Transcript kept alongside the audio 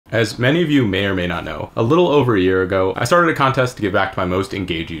As many of you may or may not know, a little over a year ago, I started a contest to give back to my most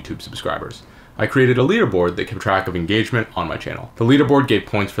engaged YouTube subscribers. I created a leaderboard that kept track of engagement on my channel. The leaderboard gave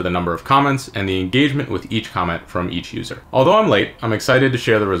points for the number of comments and the engagement with each comment from each user. Although I'm late, I'm excited to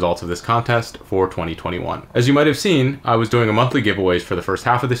share the results of this contest for 2021. As you might have seen, I was doing a monthly giveaways for the first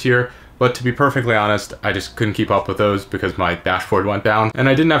half of this year, but to be perfectly honest, I just couldn't keep up with those because my dashboard went down and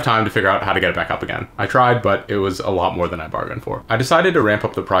I didn't have time to figure out how to get it back up again. I tried, but it was a lot more than I bargained for. I decided to ramp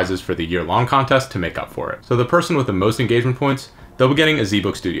up the prizes for the year-long contest to make up for it. So the person with the most engagement points, they'll be getting a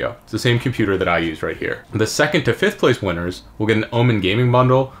ZBook Studio. It's the same computer that I use right here. The 2nd to 5th place winners will get an Omen gaming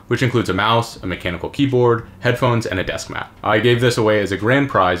bundle, which includes a mouse, a mechanical keyboard, headphones, and a desk mat. I gave this away as a grand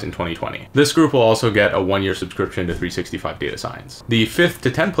prize in 2020. This group will also get a 1-year subscription to 365 Data Science. The 5th to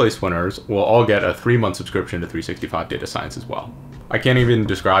 10th place winners will all get a 3-month subscription to 365 Data Science as well. I can't even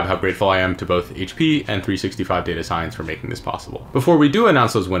describe how grateful I am to both HP and 365 Data Science for making this possible. Before we do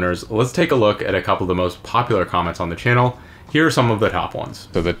announce those winners, let's take a look at a couple of the most popular comments on the channel. Here are some of the top ones.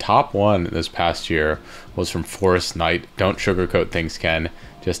 So the top one this past year was from Forrest Knight. Don't sugarcoat things, Ken.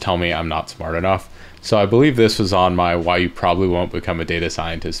 Just tell me I'm not smart enough. So I believe this was on my why you probably won't become a data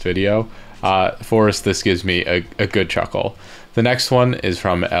scientist video. Forrest, this gives me a good chuckle. The next one is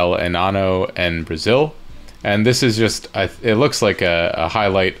from El Enano in Brazil. And this is just, it looks like a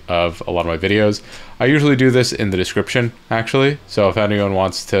highlight of a lot of my videos. I usually do this in the description, actually. So if anyone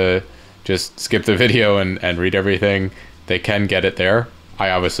wants to just skip the video and read everything, they can get it there.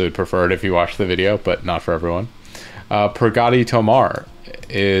 I obviously would prefer it if you watch the video, but not for everyone. Pragati Tomar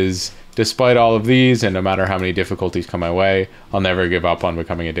is, despite all of these and no matter how many difficulties come my way, I'll never give up on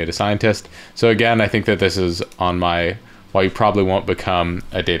becoming a data scientist. So again, I think that this is on my why you probably won't become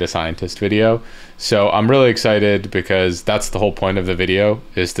a data scientist video. So I'm really excited because that's the whole point of the video,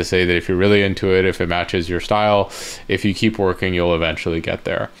 is to say that if you're really into it, if it matches your style, if you keep working, you'll eventually get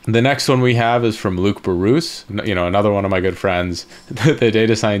there. The next one we have is from Luke Bruce, you know, another one of my good friends, the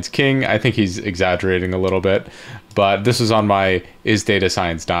data science king. I think he's exaggerating a little bit, but this was on my Is Data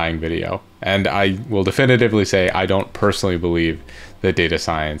Science Dying video. And I will definitively say I don't personally believe that data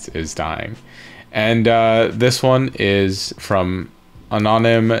science is dying. And this one is from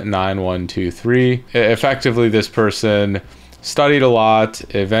Anonym9123. Effectively, this person studied a lot,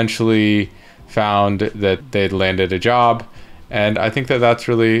 eventually found that they'd landed a job. And I think that that's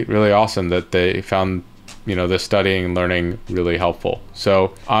really, really awesome that they found, you know, the studying and learning really helpful.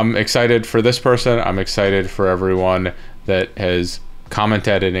 So I'm excited for this person. I'm excited for everyone that has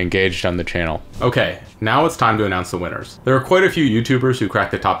commented and engaged on the channel. Okay, now it's time to announce the winners. There are quite a few YouTubers who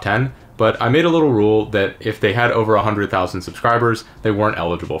cracked the top 10, but I made a little rule that if they had over 100,000 subscribers, they weren't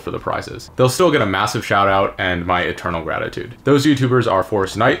eligible for the prizes. They'll still get a massive shout out and my eternal gratitude. Those YouTubers are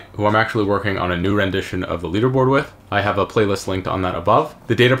Forrest Knight, who I'm actually working on a new rendition of the leaderboard with. I have a playlist linked on that above.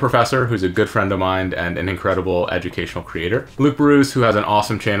 The Data Professor, who's a good friend of mine and an incredible educational creator. Luke Bruce, who has an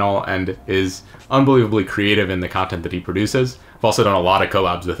awesome channel and is unbelievably creative in the content that he produces. I've also done a lot of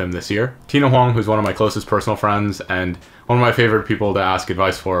collabs with him this year. Tina Huang, who's one of my closest personal friends and one of my favorite people to ask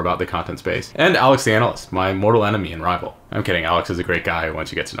advice for about the content space. And Alex the Analyst, my mortal enemy and rival. I'm kidding, Alex is a great guy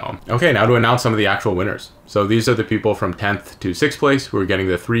once you get to know him. Okay, now to announce some of the actual winners. So these are the people from 10th to 6th place who are getting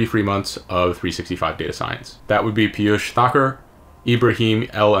the 3 free months of 365 Data Science. That would be Piyush Thakur, Ibraheem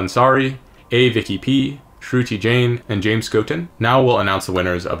El Ansari, Avicii P, Shruti Jain, and James Scouten. Now we'll announce the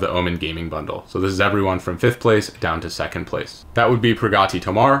winners of the Omen gaming bundle. So this is everyone from 5th place down to 2nd place. That would be Pragati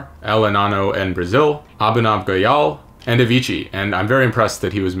Tomar, El Enano in Brazil, Anubhav Goyal, and Avicii, and I'm very impressed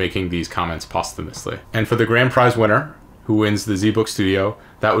that he was making these comments posthumously. And for the grand prize winner, who wins the ZBook Studio,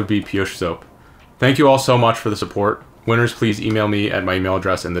 that would be Piyush Zope. Thank you all so much for the support. Winners, please email me at my email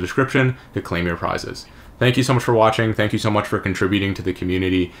address in the description to claim your prizes. Thank you so much for watching. Thank you so much for contributing to the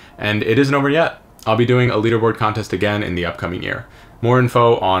community. And it isn't over yet. I'll be doing a leaderboard contest again in the upcoming year. More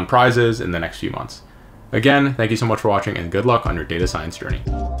info on prizes in the next few months. Again, thank you so much for watching and good luck on your data science journey.